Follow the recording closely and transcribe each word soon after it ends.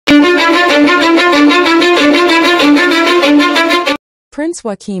Prince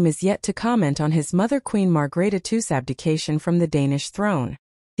Joachim is yet to comment on his mother Queen Margrethe II's abdication from the Danish throne.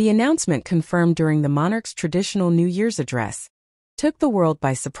 The announcement, confirmed during the monarch's traditional New Year's address, took the world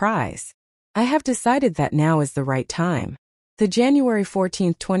by surprise. "I have decided that now is the right time. The January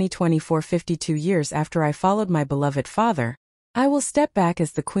 14, 2024, 52 years after I followed my beloved father, I will step back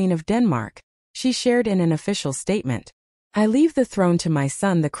as the Queen of Denmark," she shared in an official statement. "I leave the throne to my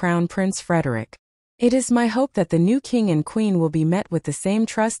son, the Crown Prince Frederick. It is my hope that the new king and queen will be met with the same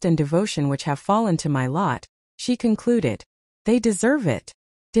trust and devotion which have fallen to my lot," she concluded. "They deserve it.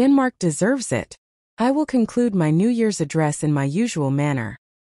 Denmark deserves it. I will conclude my New Year's address in my usual manner.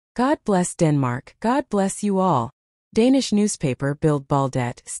 God bless Denmark, God bless you all." Danish newspaper Bild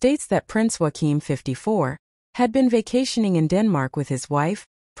Baldet states that Prince Joachim, 54, had been vacationing in Denmark with his wife,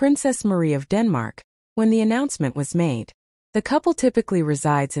 Princess Mary of Denmark, when the announcement was made. The couple typically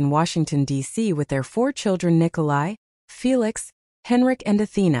resides in Washington, D.C. with their 4 children Nikolai, Felix, Henrik and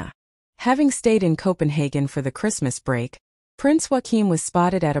Athena. Having stayed in Copenhagen for the Christmas break, Prince Joachim was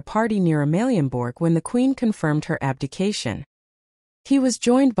spotted at a party near Amalienborg when the Queen confirmed her abdication. He was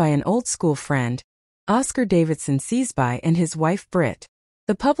joined by an old-school friend, Oscar Davidson Seesby, and his wife Britt.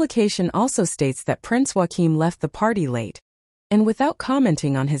 The publication also states that Prince Joachim left the party late and without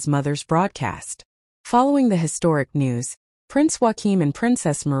commenting on his mother's broadcast. Following the historic news, Prince Joachim and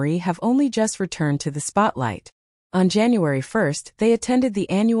Princess Mary have only just returned to the spotlight. On January 1, they attended the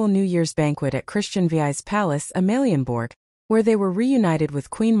annual New Year's banquet at Christian VI's Palace, Amalienborg, where they were reunited with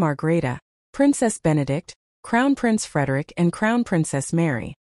Queen Margrethe, Princess Benedict, Crown Prince Frederick and Crown Princess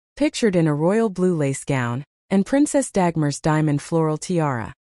Mary, pictured in a royal blue lace gown, and Princess Dagmar's diamond floral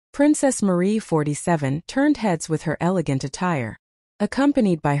tiara. Princess Marie, 47, turned heads with her elegant attire.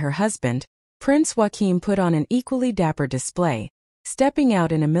 Accompanied by her husband, Prince Joachim put on an equally dapper display, stepping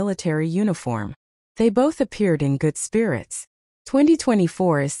out in a military uniform. They both appeared in good spirits.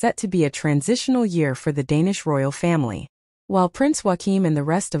 2024 is set to be a transitional year for the Danish royal family. While Prince Joachim and the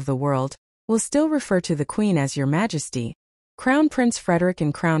rest of the world will still refer to the Queen as Your Majesty, Crown Prince Frederick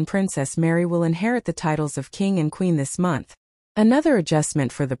and Crown Princess Mary will inherit the titles of King and Queen this month. Another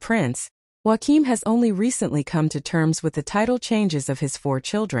adjustment for the Prince Joachim has only recently come to terms with the title changes of his 4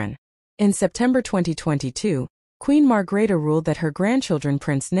 children. In September 2022, Queen Margrethe ruled that her grandchildren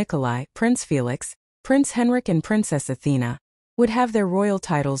Prince Nikolai, Prince Felix, Prince Henrik and Princess Athena would have their royal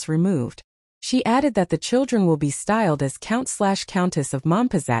titles removed. She added that the children will be styled as Count/Countess of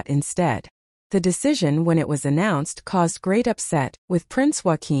Montpezat instead. The decision, when it was announced, caused great upset, with Prince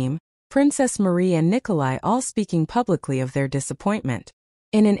Joachim, Princess Marie and Nikolai all speaking publicly of their disappointment.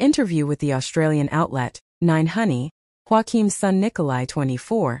 In an interview with the Australian outlet 9Honey, Joachim's son Nikolai,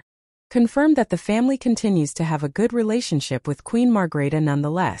 24, confirmed that the family continues to have a good relationship with Queen Margrethe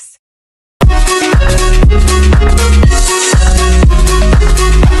nonetheless.